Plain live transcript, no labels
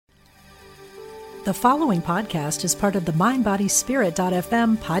The following podcast is part of the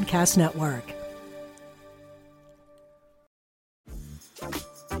MindBodySpirit.fm podcast network.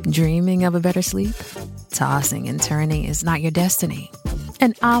 Dreaming of a better sleep? Tossing and turning is not your destiny.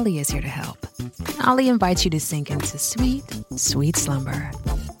 And Ollie is here to help. Ollie invites you to sink into sweet, sweet slumber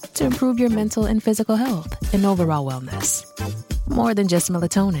to improve your mental and physical health and overall wellness. More than just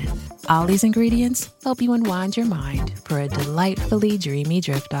melatonin, Ollie's ingredients help you unwind your mind for a delightfully dreamy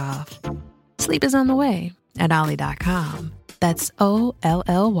drift off. Sleep is on the way at Ollie.com. That's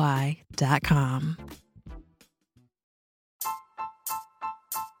OLLY.com.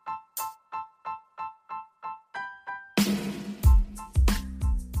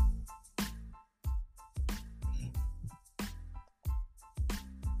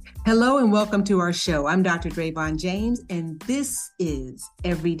 Hello and welcome to our show. I'm Dr. Drayvon James, and this is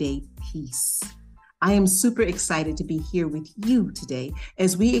Everyday Peace. I am super excited to be here with you today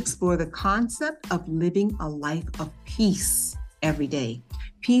as we explore the concept of living a life of peace every day.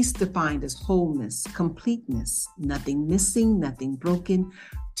 Peace defined as wholeness, completeness, nothing missing, nothing broken,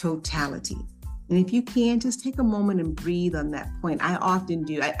 totality. And if you can, just take a moment and breathe on that point. I often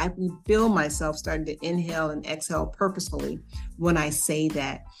do. I feel myself starting to inhale and exhale purposefully when I say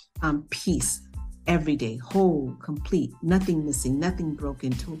that peace every day, whole, complete, nothing missing, nothing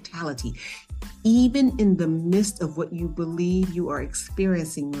broken, totality. Even in the midst of what you believe you are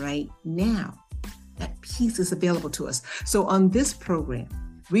experiencing right now, that peace is available to us. So on this program,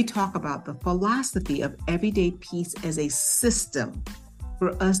 we talk about the philosophy of everyday peace as a system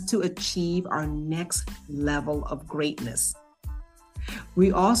for us to achieve our next level of greatness.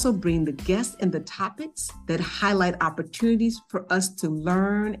 We also bring the guests and the topics that highlight opportunities for us to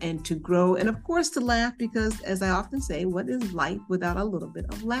learn and to grow, and of course to laugh, because as I often say, what is life without a little bit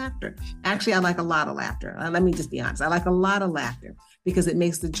of laughter? Actually, I like a lot of laughter. Let me just be honest. I like a lot of laughter because it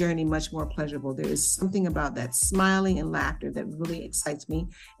makes the journey much more pleasurable. There is something about that smiling and laughter that really excites me,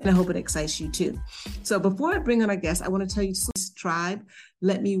 and I hope it excites you too. So before I bring on our guests, I want to tell you, Tribe,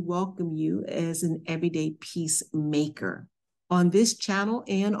 let me welcome you as an everyday peacemaker. On this channel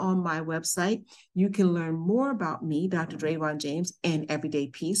and on my website, you can learn more about me, Dr. Drayvon James, and Everyday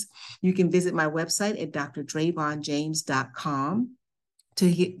Peace. You can visit my website at drdravonjames.com to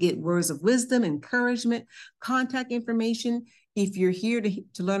get words of wisdom, encouragement, contact information. If you're here to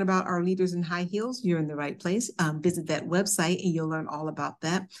learn about our Leaders in High Heels, you're in the right place. Visit that website and you'll learn all about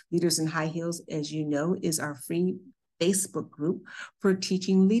that. Leaders in High Heels, as you know, is our free Facebook group for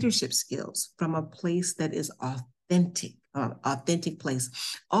teaching leadership skills from a place that is authentic place.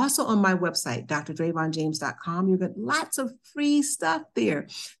 Also on my website, drdravonjames.com, you've got lots of free stuff there.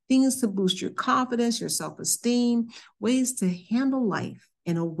 Things to boost your confidence, your self-esteem, ways to handle life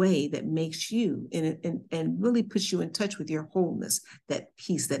in a way that makes you and really puts you in touch with your wholeness, that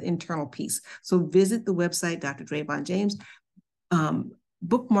peace, that internal peace. So visit the website, Dr. Drayvon James.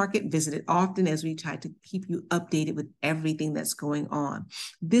 Bookmark it, visit it often as we try to keep you updated with everything that's going on.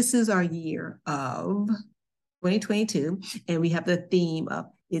 This is our year of 2022, and we have the theme of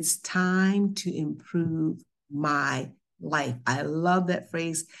it's time to improve my life. I love that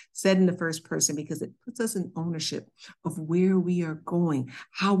phrase said in the first person because it puts us in ownership of where we are going,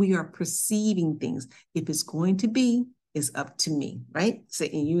 how we are perceiving things. If it's going to be, it's up to me, right? So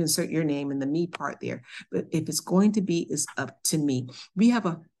and you insert your name in the me part there. But if it's going to be, it's up to me. We have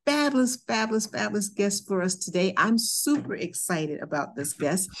a fabulous guest for us today. I'm super excited about this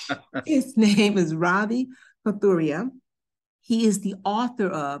guest. His name is Ravi Kathuria. He is the author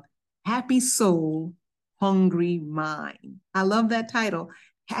of Happy Soul, Hungry Mind. I love that title,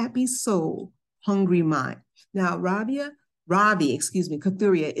 Happy Soul, Hungry Mind. Now, Ravi,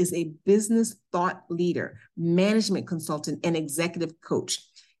 Kathuria is a business thought leader, management consultant, and executive coach.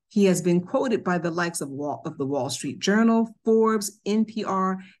 He has been quoted by the likes of the Wall Street Journal, Forbes,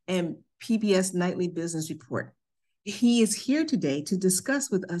 NPR, and PBS Nightly Business Report. He is here today to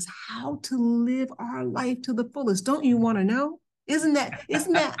discuss with us how to live our life to the fullest. Don't you want to know? Isn't that,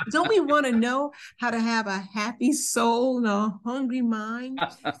 don't we want to know how to have a happy soul and a hungry mind?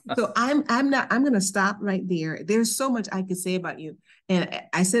 So I'm going to stop right there. There's so much I could say about you. And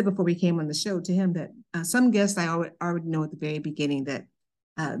I said before we came on the show to him that some guests I already know at the very beginning that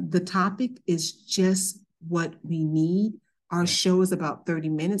the topic is just what we need. Our show is about 30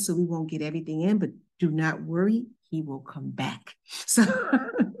 minutes, so we won't get everything in, but do not worry. He will come back. So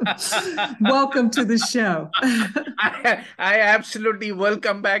welcome to the show. I absolutely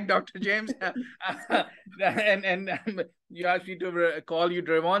welcome back, Dr. James. and you asked me to call you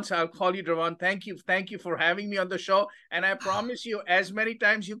Drayvon, so I'll call you Drayvon. Thank you for having me on the show. And I promise you, as many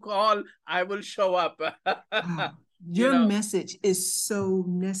times you call, I will show up. Your message is so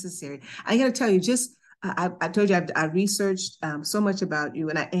necessary. I got to tell you, just I told you I researched so much about you,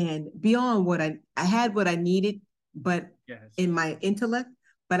 and beyond what I had what I needed, but in my intellect,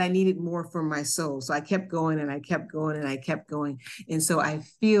 but I needed more for my soul. So I kept going and I kept going and I kept going, and so I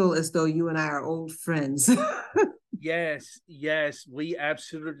feel as though you and I are old friends. Yes, we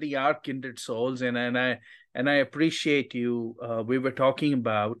absolutely are kindred souls, and I appreciate you. We were talking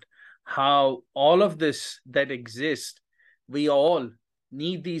about how all of this that exists, we all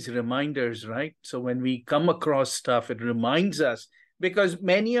need these reminders, right? So when we come across stuff, it reminds us, because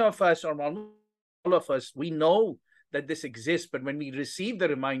many of us, or all of us, we know that this exists, but when we receive the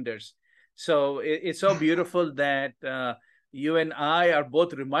reminders, so it's so beautiful that you and I are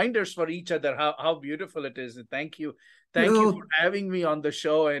both reminders for each other how beautiful it is. Thank you for having me on the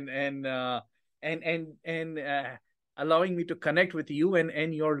show, and allowing me to connect with you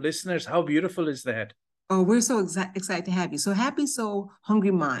and your listeners. How beautiful is that? Oh, we're so excited to have you. So Happy Soul,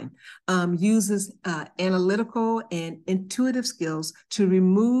 Hungry Mind uses analytical and intuitive skills to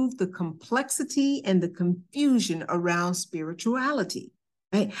remove the complexity and the confusion around spirituality.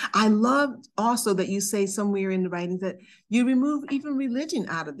 Right? I love also that you say somewhere in the writings that you remove even religion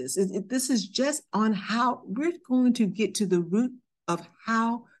out of this. This is just on how we're going to get to the root of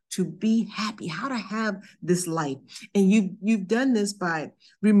how to be happy, how to have this life. And you've done this by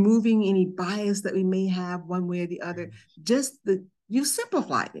removing any bias that we may have one way or the other. You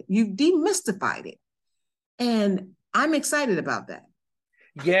simplified it, you've demystified it. And I'm excited about that.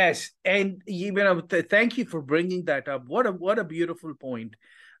 Yes, and thank you for bringing that up. What a beautiful point.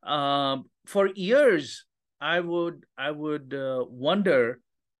 For years, I would wonder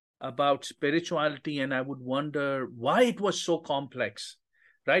about spirituality, and I would wonder why it was so complex,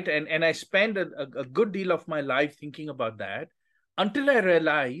 right? And I spent a good deal of my life thinking about that, until I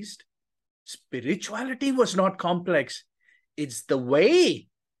realized spirituality was not complex. It's the way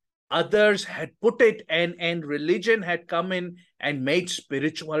others had put it, and religion had come in and made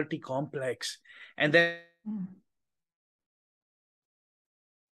spirituality complex. And then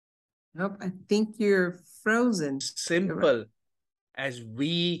nope, I think you're frozen. Simple as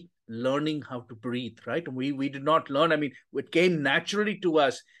we learning how to breathe, right? We did not learn. I mean, it came naturally to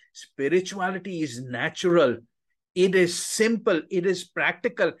us. Spirituality is natural. It is simple. It is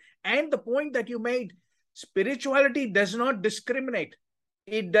practical. And the point that you made, spirituality does not discriminate.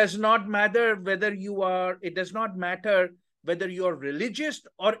 It does not matter whether you are religious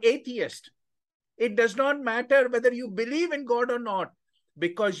or atheist. It does not matter whether you believe in God or not,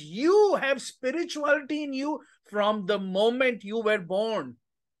 because you have spirituality in you from the moment you were born.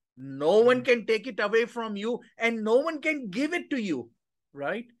 No one can take it away from you, and no one can give it to you,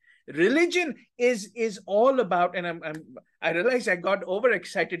 right? Religion is all about, and I realize I got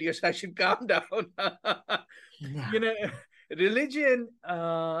overexcited here, so I should calm down. Religion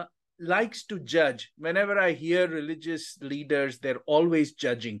likes to judge. Whenever I hear religious leaders, they're always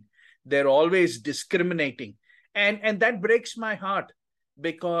judging. They're always discriminating. And that breaks my heart,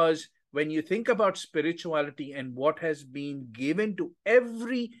 because when you think about spirituality and what has been given to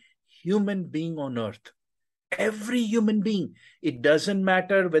every human being on earth, every human being, it doesn't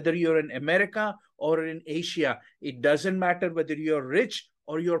matter whether you're in America or in Asia. It doesn't matter whether you're rich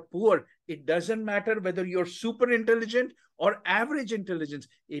or you're poor. It doesn't matter whether you're super intelligent or average intelligence.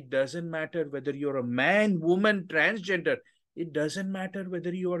 It doesn't matter whether you're a man, woman, transgender. It doesn't matter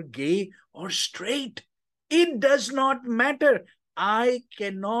whether you are gay or straight. It does not matter. I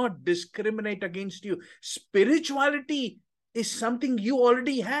cannot discriminate against you. Spirituality is something you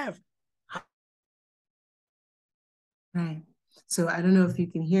already have. Right. So I don't know if you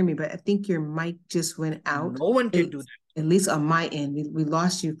can hear me, but I think your mic just went out. No one can do that. At least on my end, we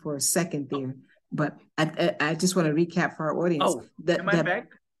lost you for a second there. But I just want to recap for our audience. Am I back?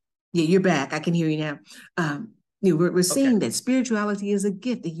 Yeah, you're back. I can hear you now. We're saying that spirituality is a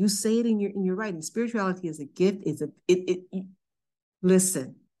gift. That you say it in your writing. Spirituality is a gift.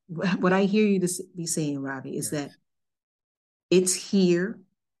 Listen, what I hear you to be saying, Ravi, is that it's here.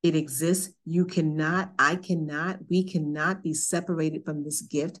 It exists. You cannot, I cannot, we cannot be separated from this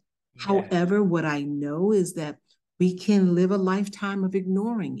gift. Yeah. However, what I know is that we can live a lifetime of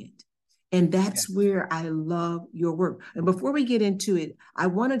ignoring it. And that's where I love your work. And before we get into it, I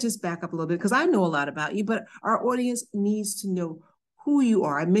want to just back up a little bit, because I know a lot about you, but our audience needs to know who you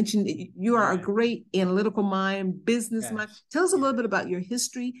are. I mentioned you are a great analytical mind, business mind. Tell us a little bit about your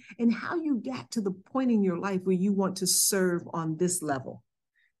history and how you got to the point in your life where you want to serve on this level.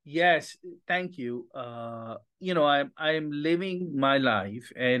 Yes, thank you. I am living my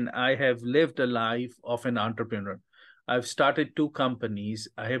life, and I have lived a life of an entrepreneur. I've started 2 companies.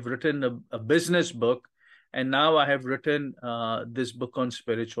 I have written a business book, And now I have written this book on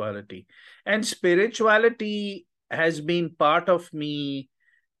spirituality. And spirituality has been part of me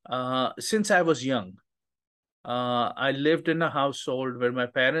since I was young. I lived in a household where my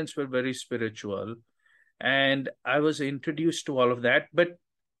parents were very spiritual, and I was introduced to all of that. But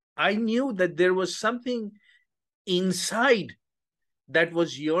I knew that there was something inside that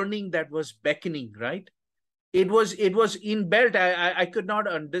was yearning, that was beckoning, right? It was inbuilt. I could not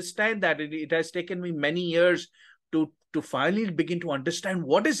understand that. It has taken me many years to finally begin to understand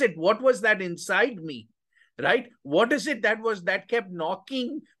what is it, what was that inside me, right? What is it that kept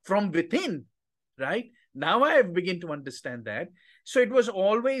knocking from within, right? Now I have begun to understand that. So it was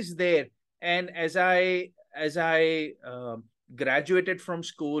always there. And as I graduated from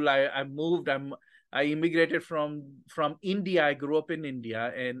school, I moved. I immigrated from India. I grew up in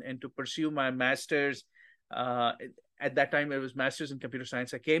India, and to pursue my master's. At that time, it was master's in computer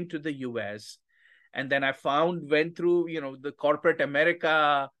science. I came to the US, and then I went through, the corporate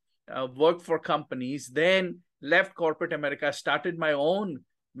America, worked for companies, then left corporate America, started my own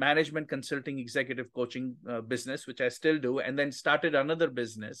management consulting executive coaching business, which I still do, and then started another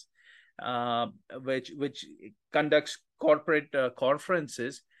business, which conducts corporate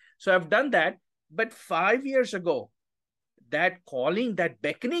conferences. So I've done that. But 5 years ago, that calling, that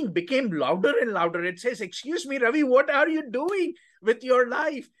beckoning became louder and louder. It says, excuse me, Ravi, what are you doing with your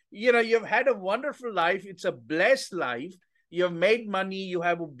life? You've had a wonderful life. It's a blessed life. You have made money. You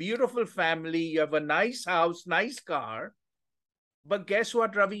have a beautiful family. You have a nice house, nice car. But guess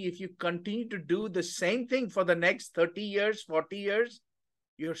what, Ravi? If you continue to do the same thing for the next 30 years, 40 years,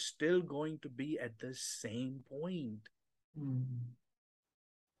 you're still going to be at the same point.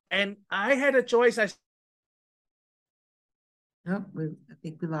 And I had a choice. I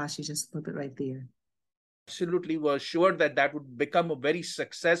think we lost you just a little bit right there. Absolutely was sure that would become a very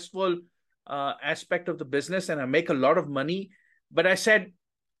successful aspect of the business, and I make a lot of money. But I said,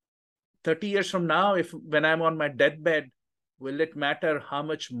 30 years from now, when I'm on my deathbed, will it matter how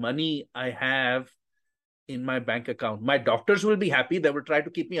much money I have in my bank account? My doctors will be happy. They will try to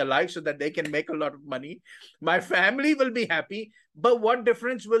keep me alive so that they can make a lot of money. My family will be happy. But what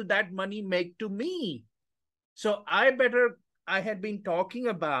difference will that money make to me? So I had been talking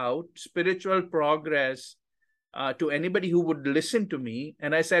about spiritual progress to anybody who would listen to me.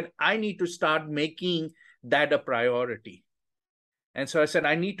 And I said, I need to start making that a priority. And so I said,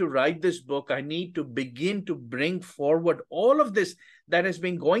 I need to write this book. I need to begin to bring forward all of this that has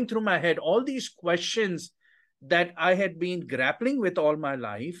been going through my head, all these questions that I had been grappling with all my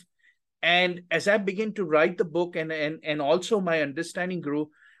life. And as I begin to write the book and also my understanding grew,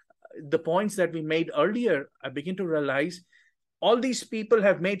 the points that we made earlier, I begin to realize all these people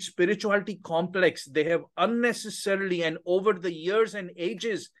have made spirituality complex. They have unnecessarily, and over the years and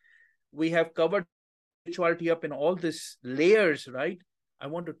ages, we have covered spirituality up in all these layers, right? I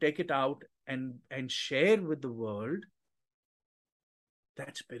want to take it out and share with the world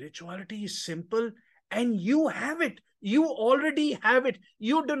that spirituality is simple, and you have it. You already have it.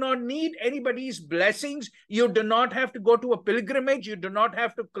 You do not need anybody's blessings. You do not have to go to a pilgrimage. You do not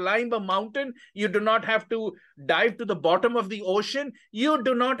have to climb a mountain. You do not have to dive to the bottom of the ocean. You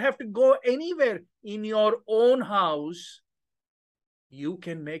do not have to go anywhere. In your own house, you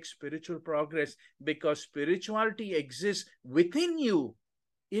can make spiritual progress because spirituality exists within you.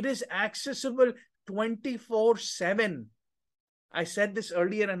 It is accessible 24/7. I said this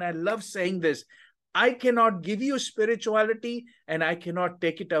earlier, and I love saying this. I cannot give you spirituality, and I cannot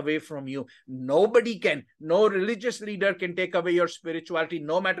take it away from you. Nobody can. No religious leader can take away your spirituality,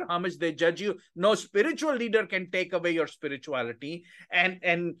 no matter how much they judge you. No spiritual leader can take away your spirituality.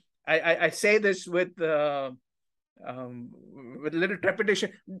 And I say this with little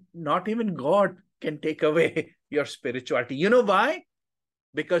trepidation. Not even God can take away your spirituality. You know why?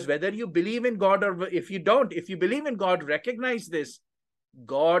 Because whether you believe in God or if you don't, if you believe in God, recognize this.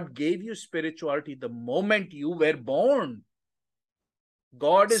 God gave you spirituality the moment you were born.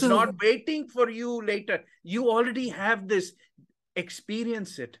 God is not waiting for you later. You already have this.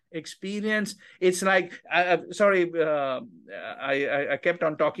 Experience it. Experience. It's like, sorry, I kept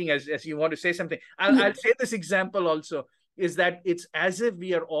on talking as you want to say something. I'll say this example also, is that it's as if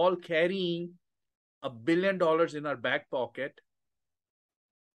we are all carrying $1 billion in our back pocket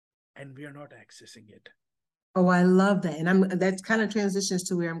and we are not accessing it. Oh, I love that. And that kind of transitions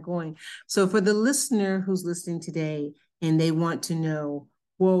to where I'm going. So for the listener who's listening today and they want to know,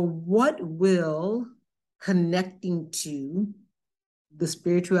 well, what will connecting to the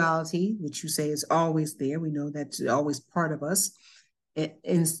spirituality, which you say is always there, we know that's always part of us,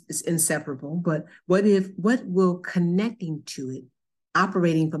 it's inseparable, but what will connecting to it,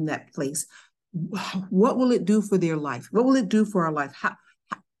 operating from that place, what will it do for their life? What will it do for our life?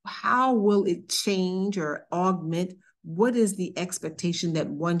 How will it change or augment? What is the expectation that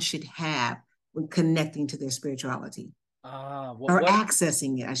one should have when connecting to their spirituality? Or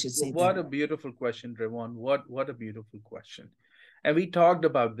accessing it, I should say. What a beautiful question, Revon. What a beautiful question. And we talked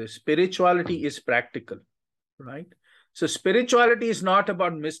about this. Spirituality is practical, right? So spirituality is not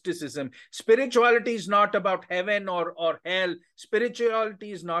about mysticism. Spirituality is not about heaven or hell.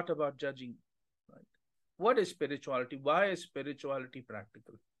 Spirituality is not about judging. Right? What is spirituality? Why is spirituality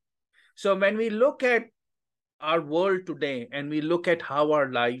practical? So when we look at our world today and we look at how our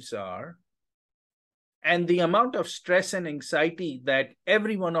lives are, and the amount of stress and anxiety that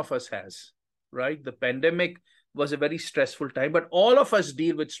every one of us has, right? The pandemic was a very stressful time, but all of us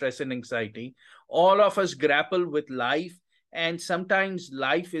deal with stress and anxiety. All of us grapple with life, and sometimes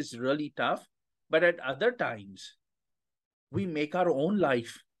life is really tough, but at other times, we make our own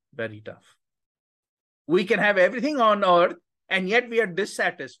life very tough. We can have everything on earth, and yet we are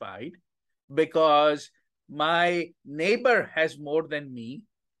dissatisfied because my neighbor has more than me,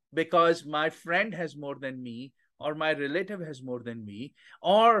 because my friend has more than me, or my relative has more than me,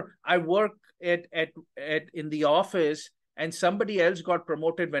 or I work in the office and somebody else got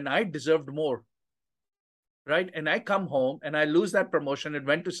promoted when I deserved more, right? And I come home and I lose that promotion. It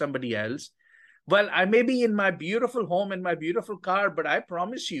went to somebody else. Well, I may be in my beautiful home, in my beautiful car, but I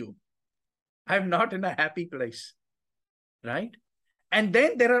promise you, I'm not in a happy place, right? And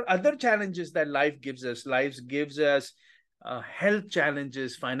then there are other challenges that life gives us. Life gives us health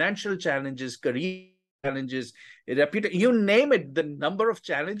challenges, financial challenges, career challenges, reputation, you name it, the number of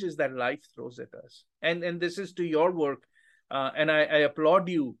challenges that life throws at us. And this is to your work. And I applaud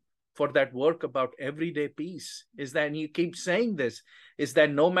you for that work about everyday peace. Is that, and you keep saying this, is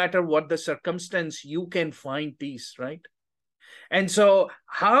that no matter what the circumstance, you can find peace, right? And so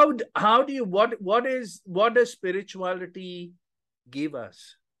how do you, what does spirituality give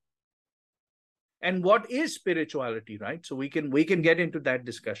us? And what is spirituality, right? So we can get into that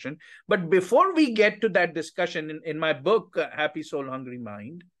discussion. But before we get to that discussion, in my book, Happy Soul, Hungry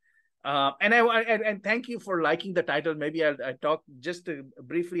Mind, and thank you for liking the title. Maybe I'll talk just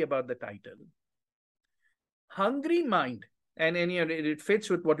briefly about the title. Hungry Mind, and it fits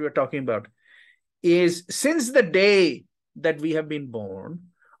with what we're talking about, is since the day that we have been born,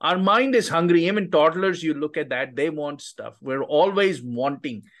 our mind is hungry. Even toddlers, you look at that, they want stuff. We're always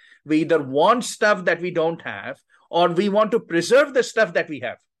wanting. We either want stuff that we don't have, or we want to preserve the stuff that we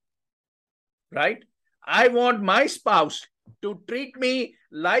have, right? I want my spouse to treat me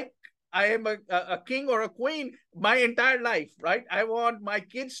like I am a king or a queen my entire life, right? I want my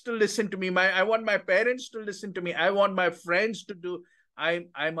kids to listen to me. I want my parents to listen to me. I want my friends to do.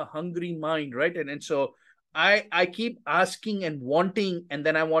 I'm a hungry mind, right? And so I keep asking and wanting, and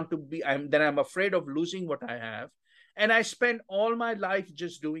then I want to be. I'm afraid of losing what I have. And I spend all my life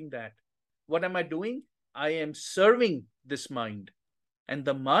just doing that. What am I doing? I am serving this mind. And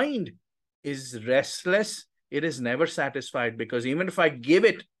the mind is restless. It is never satisfied, because even if I give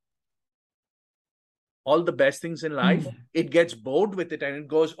it all the best things in life, it gets bored with it and it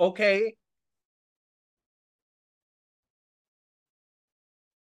goes, okay.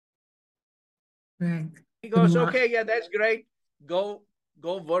 Right. It goes, okay, yeah, that's great. Go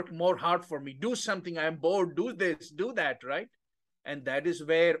work more hard for me. Do something. I'm bored. Do this, do that, right? And that is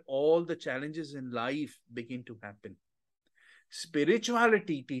where all the challenges in life begin to happen.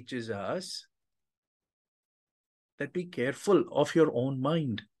 Spirituality teaches us that be careful of your own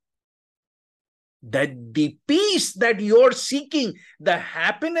mind. That the peace that you're seeking, the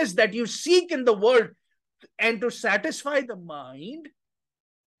happiness that you seek in the world, and to satisfy the mind,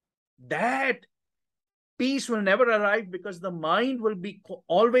 that peace will never arrive, because the mind will be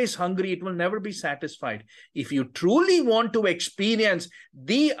always hungry. It will never be satisfied. If you truly want to experience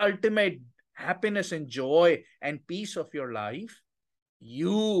the ultimate happiness and joy and peace of your life,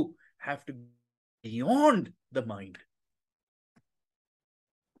 you have to go beyond the mind.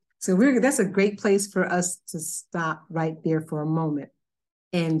 So that's a great place for us to stop right there for a moment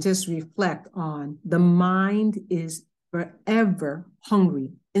and just reflect on the mind is forever hungry,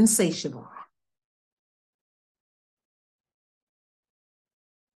 insatiable.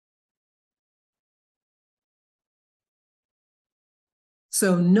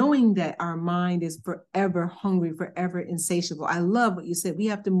 So knowing that our mind is forever hungry, forever insatiable. I love what you said. We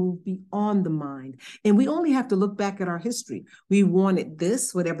have to move beyond the mind. And we only have to look back at our history. We wanted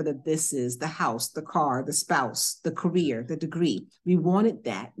this, whatever the this is, the house, the car, the spouse, the career, the degree. We wanted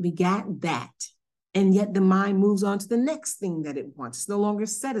that. We got that. And yet the mind moves on to the next thing that it wants. It's no longer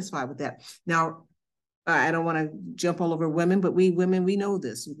satisfied with that. Now, I don't want to jump all over women, but we women, we know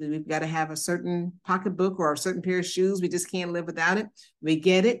this. We've got to have a certain pocketbook or a certain pair of shoes. We just can't live without it. We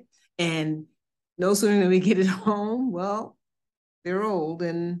get it. And no sooner than we get it home, well, they're old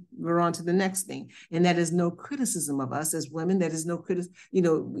and we're on to the next thing. And that is no criticism of us as women. That is no criticism. You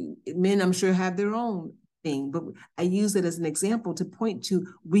know, men, I'm sure, have their own thing, but I use it as an example to point to,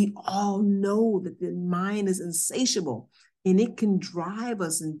 we all know that the mind is insatiable. And it can drive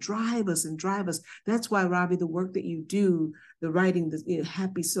us and drive us and drive us. That's why, Robbie, the work that you do, the writing, the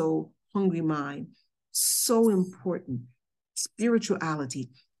Happy Soul, Hungry Mind, so important. Spirituality.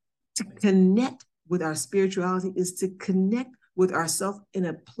 To connect with our spirituality is to connect with ourselves in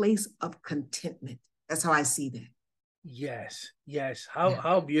a place of contentment. That's how I see that. Yes, yes.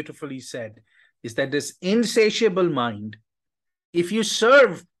 How beautifully said. Is that this insatiable mind, if you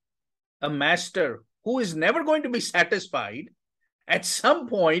serve a master who is never going to be satisfied, at some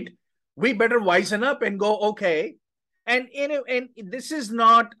point, we better wisen up and go, okay. And this is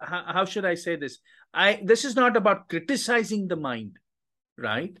not, how should I say this? This is not about criticizing the mind,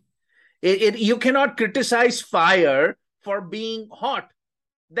 right? You cannot criticize fire for being hot.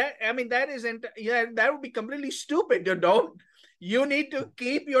 That would be completely stupid. You need to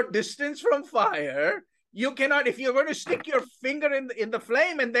keep your distance from fire. You cannot, if you're going to stick your finger in the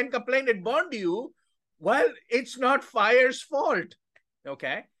flame and then complain it burned you, well, it's not fire's fault.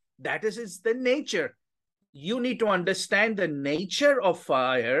 Okay, that is the nature. You need to understand the nature of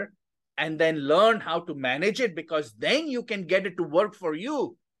fire and then learn how to manage it, because then you can get it to work for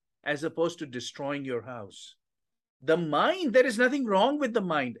you as opposed to destroying your house. The mind, there is nothing wrong with the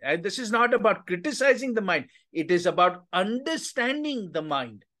mind. And this is not about criticizing the mind. It is about understanding the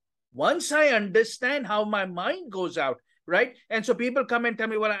mind. Once I understand how my mind goes out, right? And so people come and tell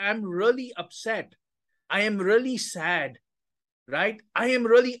me, well, I'm really upset. I am really sad, right? I am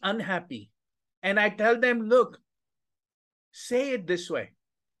really unhappy. And I tell them, look, say it this way.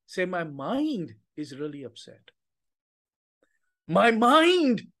 Say, my mind is really upset. My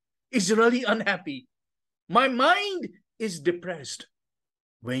mind is really unhappy. My mind is depressed.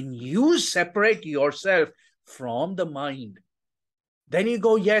 When you separate yourself from the mind, then you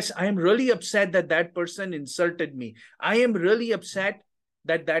go, yes, I am really upset that that person insulted me. I am really upset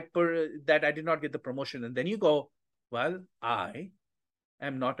that I did not get the promotion. And then you go, well, I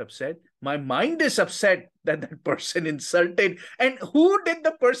am not upset. My mind is upset that that person insulted. And who did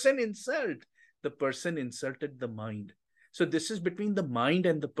the person insult? The person insulted the mind. So this is between the mind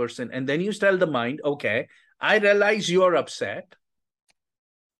and the person. And then you tell the mind, okay, I realize you're upset,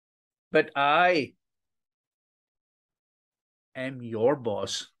 but I am your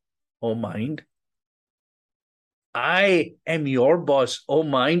boss, oh mind. I am your boss, oh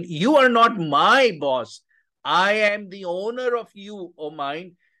mind. You are not my boss. I am the owner of you, oh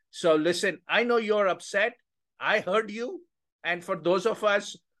mind. So listen, I know you're upset. I heard you. And for those of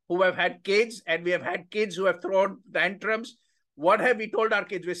us who have had kids, and we have had kids who have thrown tantrums, what have we told our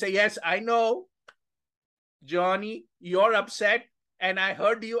kids? We say, yes, I know, Johnny, you're upset. And I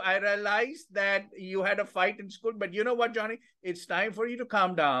heard you. I realized that you had a fight in school. But you know what, Johnny? It's time for you to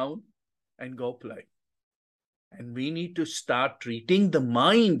calm down and go play. And we need to start treating the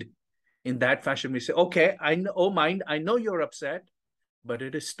mind in that fashion. We say, okay, I know, oh mind, I know you're upset, but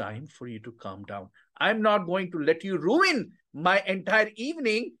it is time for you to calm down. I'm not going to let you ruin my entire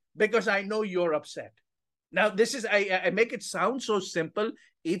evening because I know you're upset. Now, this is, I make it sound so simple.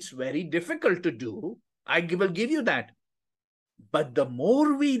 It's very difficult to do. I will give you that. But the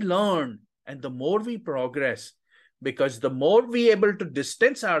more we learn and the more we progress, because the more we are able to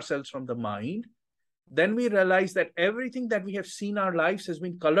distance ourselves from the mind, then we realize that everything that we have seen our lives has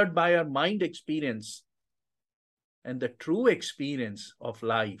been colored by our mind experience. And the true experience of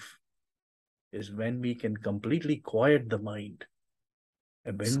life is when we can completely quiet the mind.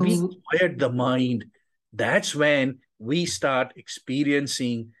 And when we quiet the mind, that's when we start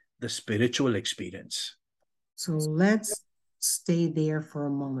experiencing the spiritual experience. So let's stay there for a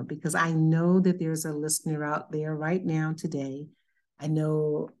moment, because I know that there's a listener out there right now today. I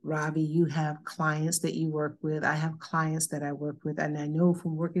know, Robbie, you have clients that you work with. I have clients that I work with. And I know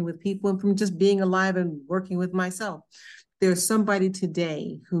from working with people and from just being alive and working with myself, there's somebody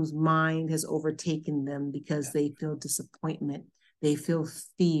today whose mind has overtaken them because they feel disappointment. They feel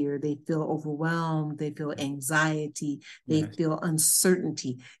fear. They feel overwhelmed. They feel anxiety. They feel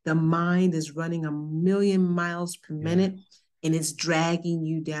uncertainty. The mind is running 1,000,000 miles per minute, and it's dragging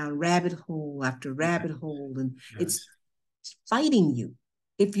you down rabbit hole after rabbit hole. And it's fighting you,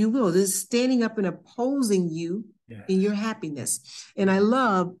 if you will. It's standing up and opposing you in your happiness. And I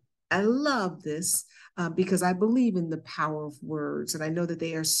love this because I believe in the power of words. And I know that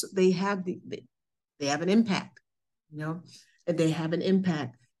they have They have an impact, they have an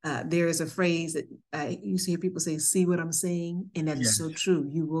impact. There is a phrase that you hear people say, see what I'm saying? And that is so true.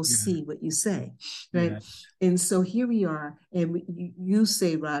 You will see what you say, right? Yes. And so here we are, and you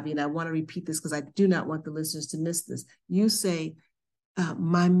say, Ravi, and I want to repeat this because I do not want the listeners to miss this. You say,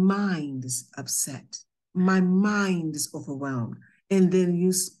 my mind is upset. My mind is overwhelmed. And then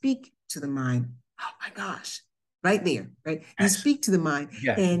you speak to the mind. Oh my gosh, right there, right? Yes. You speak to the mind,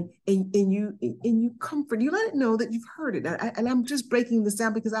 and you comfort. You let it know that you've heard it. And I'm just breaking this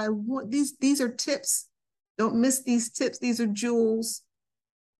down because I want these are tips. Don't miss these tips. These are jewels.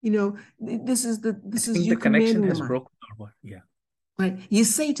 This is you. The connection has broken. Or what? Yeah. Right. You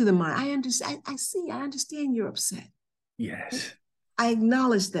say to the mind, I understand. I understand you're upset. Yes. I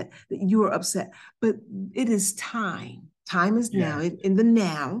acknowledge that you are upset, but it is time. Time is now. In the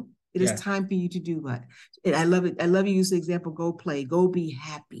now, it is time for you to do what? And I love it. I love you use the example, go play, go be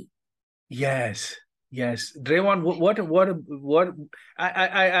happy. Yes. Drayvon, what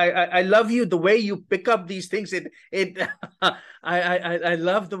I love you, the way you pick up these things. I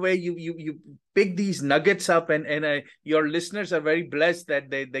love the way you pick these nuggets up, and your listeners are very blessed that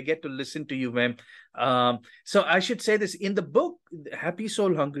they get to listen to you, ma'am. So I should say this, in the book, Happy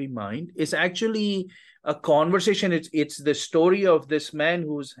Soul, Hungry Mind is actually a conversation. It's the story of this man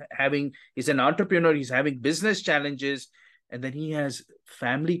he's an entrepreneur, he's having business challenges, and then he has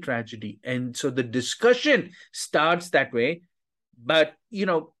family tragedy. And so the discussion starts that way. But,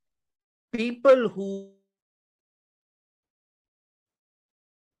 people who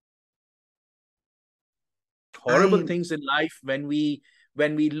horrible things in life when we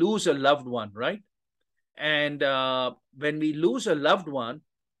lose a loved one, right? And when we lose a loved one,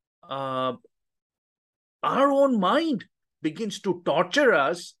 our own mind begins to torture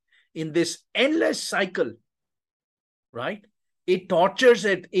us in this endless cycle, right? It tortures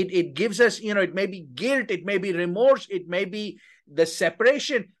it. It gives us, it may be guilt, it may be remorse, it may be the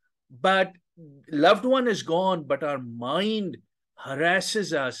separation, but loved one is gone, but our mind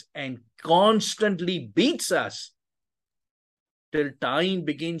harasses us and constantly beats us till time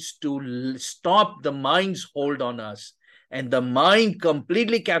begins to stop the mind's hold on us, and the mind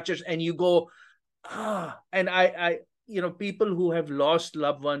completely captures, and you go, and I people who have lost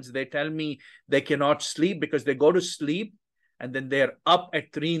loved ones, they tell me they cannot sleep because they go to sleep and then they're up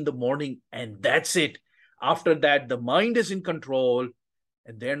at 3 a.m, and that's it. After that, the mind is in control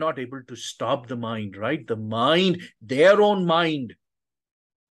and they're not able to stop the mind, right? The mind, their own mind,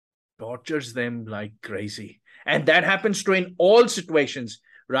 tortures them like crazy. And that happens to in all situations,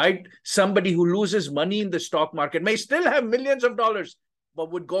 right? Somebody who loses money in the stock market may still have millions of dollars,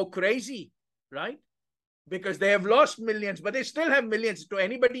 but would go crazy, right? Because they have lost millions, but they still have millions. To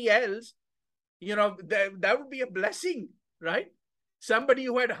anybody else, that would be a blessing, right? Somebody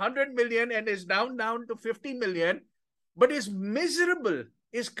who had 100 million and is down to 50 million, but is miserable,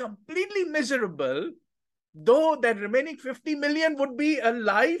 is completely miserable, though that remaining 50 million would be a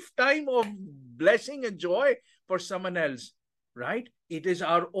lifetime of blessing and joy for someone else, right? It is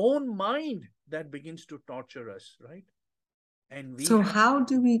our own mind that begins to torture us, right? And how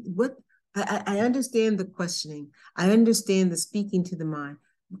do we, I understand the questioning. I understand the speaking to the mind.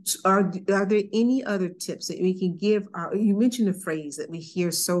 Are there any other tips that we can give? You mentioned a phrase that we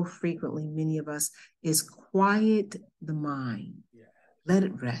hear so frequently, many of us, is quiet the mind. Yeah. Let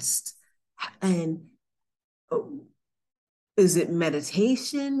it rest. And is it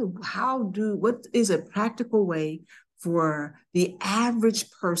meditation? What is a practical way for the average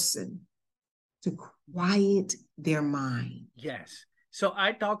person to quiet their mind? Yes. So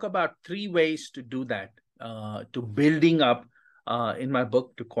I talk about 3 ways to do that, to building up in my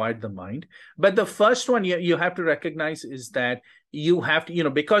book, to quiet the mind. But the first one you have to recognize is that you have to,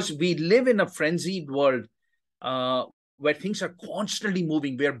 because we live in a frenzied world where things are constantly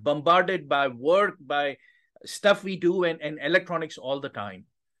moving. We are bombarded by work, by stuff we do, and electronics all the time.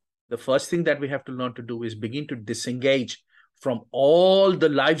 The first thing that we have to learn to do is begin to disengage from all the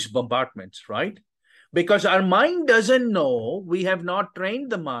life's bombardments, right? Because our mind doesn't know, we have not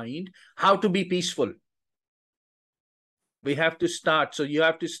trained the mind how to be peaceful. We have to start. So you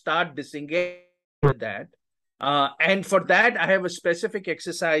have to start disengaging with that. And for that, I have a specific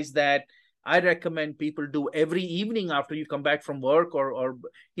exercise that I recommend people do every evening after you come back from work, or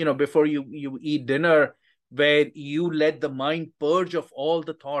before you eat dinner, where you let the mind purge of all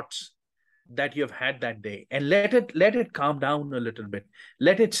the thoughts that you've had that day, and let it calm down a little bit.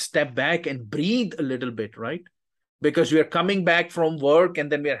 Let it step back and breathe a little bit, right? Because we are coming back from work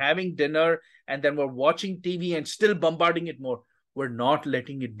and then we're having dinner and then we're watching TV and still bombarding it more. We're not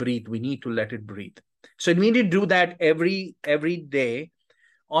letting it breathe. We need to let it breathe. So we need to do that every day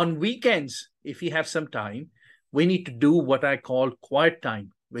On weekends, if you have some time, we need to do what I call quiet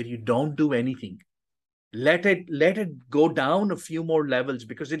time, where you don't do anything. Let it go down a few more levels,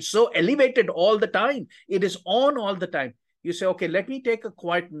 because it's so elevated all the time. It is on all the time. You say, okay, let me take a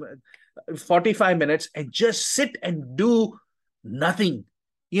quiet 45 minutes and just sit and do nothing.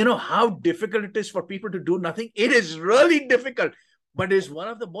 You know how difficult it is for people to do nothing? It is really difficult, but it's one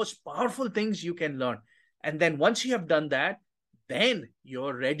of the most powerful things you can learn. And then once you have done that, then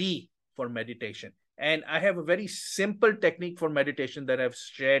you're ready for meditation. And I have a very simple technique for meditation that I've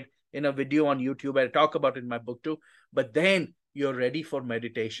shared in a video on YouTube. I talk about it in my book too. But then you're ready for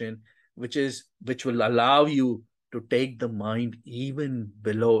meditation, which will allow you to take the mind even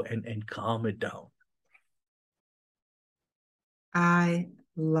below and calm it down. I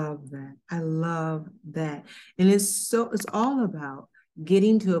love that. I love that. And it's all about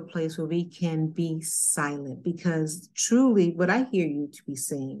getting to a place where we can be silent, because truly what I hear you to be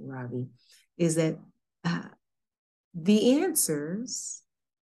saying, Ravi, is that the answers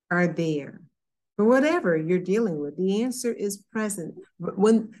are there for whatever you're dealing with. The answer is present.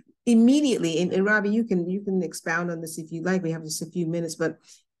 When immediately, and Ravi, you can expound on this if you like. We have just a few minutes, but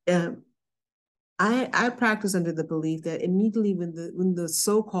I practice under the belief that immediately when the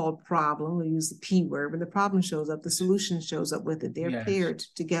so-called problem, we use the P word, when the problem shows up, the solution shows up with it. They're paired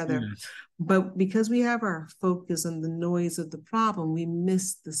together. Yes. But because we have our focus on the noise of the problem, we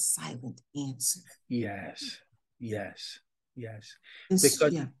miss the silent answer. Yes.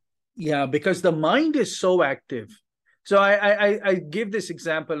 Because the mind is so active. So I give this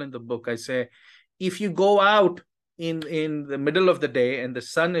example in the book. I say, if you go out in the middle of the day and the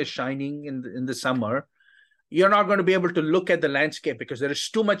sun is shining in the summer, you're not going to be able to look at the landscape because there is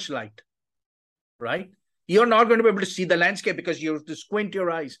too much light, right? You're not going to be able to see the landscape because you have to squint your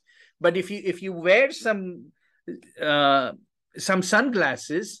eyes. But if you wear some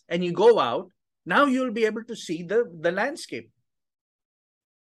sunglasses and you go out, now you'll be able to see the landscape.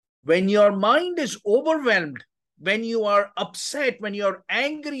 When your mind is overwhelmed, when you are upset, when you're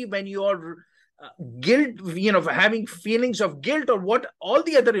angry, when you're guilt, having feelings of guilt or what, all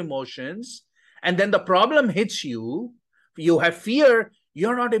the other emotions, and then the problem hits you, you have fear,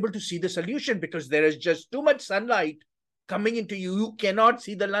 you're not able to see the solution because there is just too much sunlight coming into you. You cannot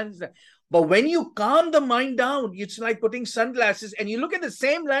see the landscape. But when you calm the mind down, it's like putting sunglasses and you look at the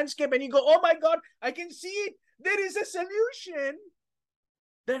same landscape and you go, oh my God, I can see it. There is a solution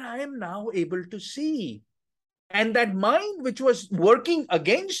that I am now able to see. And that mind which was working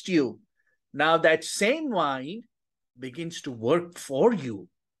against you, now that same mind begins to work for you.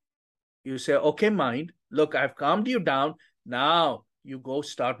 You say, okay, mind, look, I've calmed you down. Now you go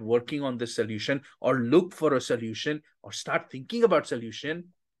start working on the solution or look for a solution or start thinking about solution,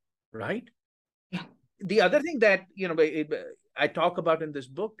 right? Yeah. The other thing that, I talk about in this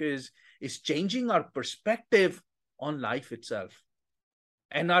book is changing our perspective on life itself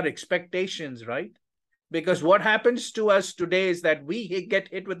and our expectations, right? Because what happens to us today is that we get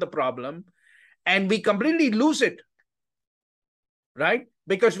hit with the problem and we completely lose it, right?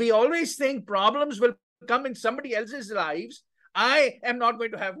 Because we always think problems will come in somebody else's lives. I am not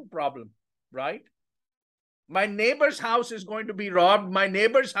going to have a problem, right? My neighbor's house is going to be robbed. My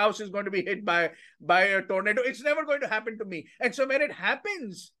neighbor's house is going to be hit by a tornado. It's never going to happen to me. And so when it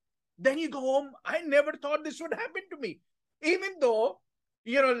happens, then you go home. I never thought this would happen to me. Even though,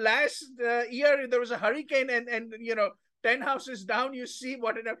 last year there was a hurricane and 10 houses down, you see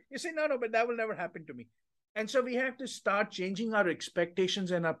what it, you say, no, but that will never happen to me. And so we have to start changing our expectations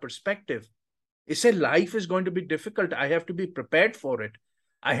and our perspective. You say life is going to be difficult. I have to be prepared for it.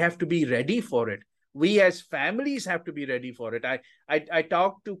 I have to be ready for it. We as families have to be ready for it. I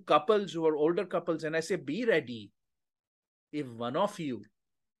talk to couples who are older couples and I say, be ready. If one of you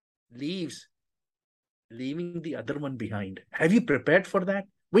leaves, leaving the other one behind, have you prepared for that?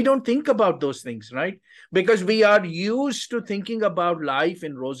 We don't think about those things, right? Because we are used to thinking about life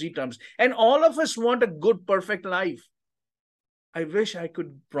in rosy terms. And all of us want a good, perfect life. I wish I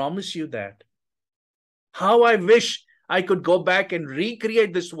could promise you that. How I wish I could go back and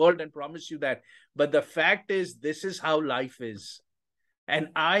recreate this world and promise you that. But the fact is, this is how life is. And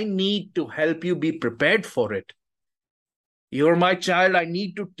I need to help you be prepared for it. You're my child. I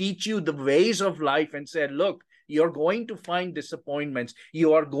need to teach you the ways of life and say, look, you're going to find disappointments.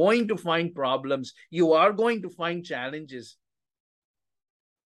 You are going to find problems. You are going to find challenges.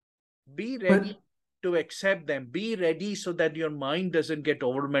 Be ready to accept them. Be ready so that your mind doesn't get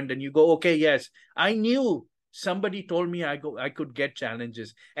overwhelmed and you go, okay, yes, I knew somebody told me I could get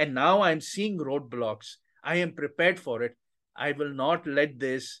challenges. And now I'm seeing roadblocks. I am prepared for it. I will not let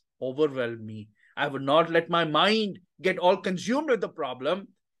this overwhelm me. I will not let my mind get all consumed with the problem.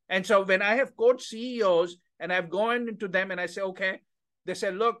 And so when I have coached CEOs and I've gone into them and I say, okay, they say,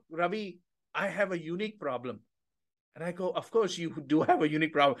 look, Ravi, I have a unique problem. And I go, of course you do have a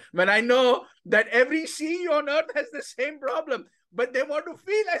unique problem. When I know that every CEO on earth has the same problem, but they want to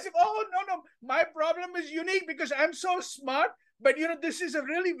feel as if, oh, no, my problem is unique because I'm so smart. But, this is a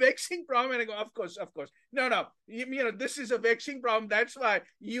really vexing problem. And I go, of course. No, this is a vexing problem. That's why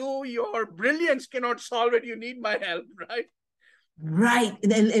your brilliance cannot solve it. You need my help, right? Right.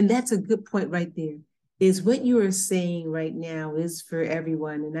 And that's a good point right there. Is what you are saying right now is for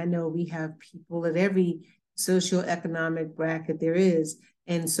everyone. And I know we have people at every socioeconomic bracket there is.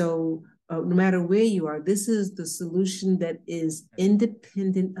 And so no matter where you are, this is the solution that is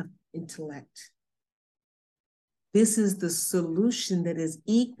independent of intellect. This is the solution that is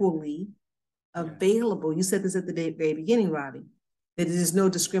equally available. You said this at the very beginning, Ravi, that there is no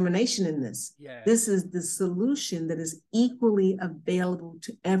discrimination in this. Yeah. This is the solution that is equally available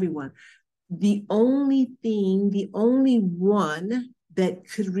to everyone. The only one that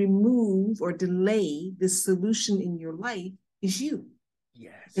could remove or delay this solution in your life is you.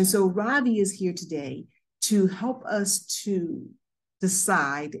 Yes. And so Ravi is here today to help us to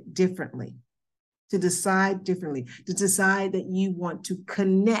decide differently, to decide that you want to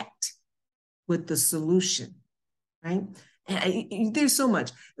connect with the solution, right? And there's so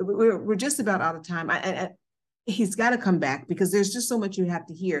much. We're just about out of time. He's got to come back because there's just so much you have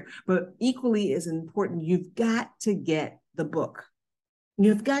to hear. But equally as important, you've got to get the book.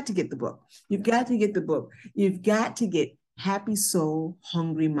 You've got to get the book. You've got to get the book. You've got to get Happy Soul,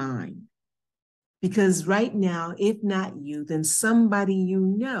 Hungry Mind. Because right now, if not you, then somebody you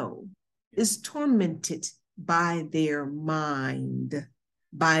know is tormented by their mind,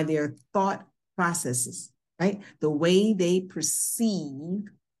 by their thought processes, right? The way they perceive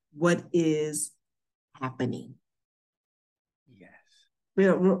what is happening. Yes.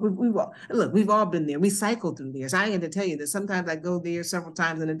 We've all been there. We cycle through there. So I got to tell you that sometimes I go there several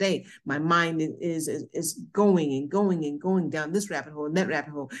times in a day. My mind is going and going and going down this rabbit hole and that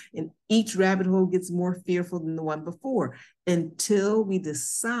rabbit hole. And each rabbit hole gets more fearful than the one before until we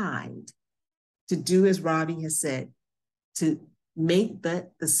decide to do as Ravi has said, to make the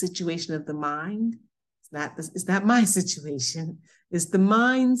situation of the mind. It's not my situation. It's the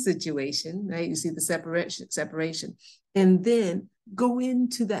mind situation, right? You see the separation. And then go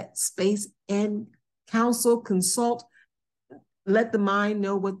into that space and counsel, consult, let the mind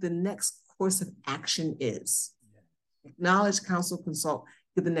know what the next course of action is. Acknowledge, counsel, consult,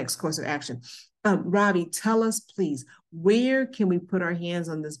 get the next course of action. Ravi, tell us, please, where can we put our hands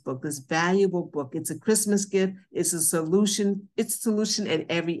on this book, this valuable book? It's a Christmas gift. It's a solution. It's a solution at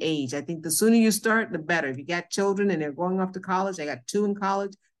every age. I think the sooner you start, the better. If you got children and they're going off to college, I got 2 in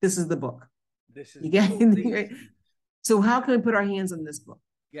college, this is the book. So how can we put our hands on this book?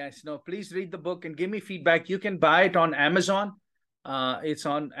 Yes, no, please read the book and give me feedback. You can buy it on Amazon. It's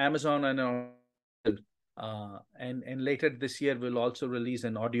on Amazon and later this year we'll also release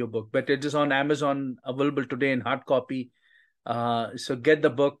an audiobook, but it is on Amazon, available today in hard copy. So get the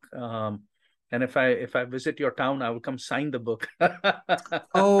book. And if I visit your town, I will come sign the book.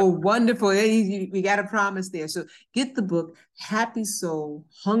 Oh, wonderful. We got a promise there. So get the book, Happy Soul,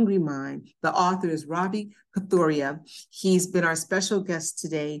 Hungry Mind. The author is Ravi Kathuria. He's been our special guest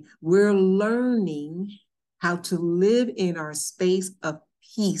today. We're learning how to live in our space of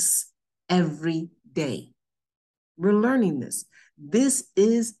peace every day. We're learning this. This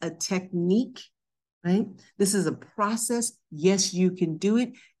is a technique, right? This is a process. Yes, you can do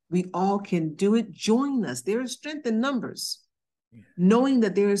it. We all can do it. Join us. There is strength in numbers. Yeah. Knowing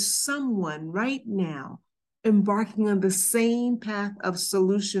that there is someone right now embarking on the same path of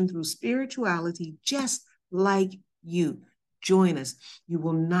solution through spirituality, just like you. Join us. You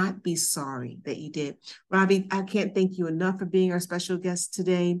will not be sorry that you did. Ravi, I can't thank you enough for being our special guest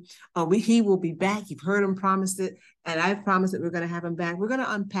today. He will be back. You've heard him promise it, and I promise that we're going to have him back. We're going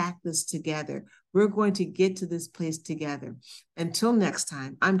to unpack this together. We're going to get to this place together. Until next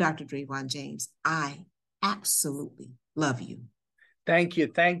time, I'm Dr. Drayvon James. I absolutely love you. Thank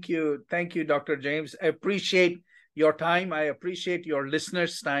you. Thank you. Thank you, Dr. James. I appreciate your time. I appreciate your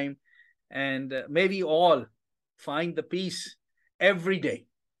listeners' time. And may we all find the peace every day.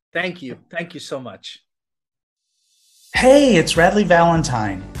 Thank you. Thank you so much. Hey, it's Radley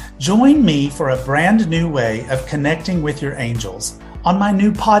Valentine. Join me for a brand new way of connecting with your angels on my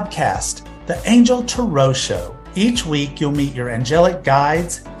new podcast, The Angel Tarot Show. Each week, you'll meet your angelic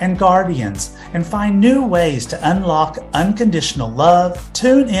guides and guardians and find new ways to unlock unconditional love,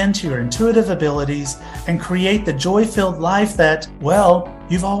 tune into your intuitive abilities, and create the joy-filled life that, well,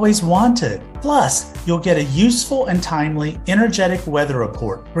 you've always wanted. Plus, you'll get a useful and timely energetic weather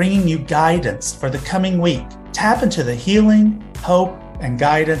report, bringing you guidance for the coming week. Tap into the healing, hope, and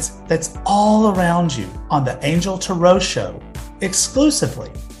guidance that's all around you on the Angel Tarot Show, exclusively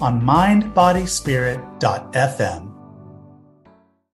on mindbodyspirit.fm.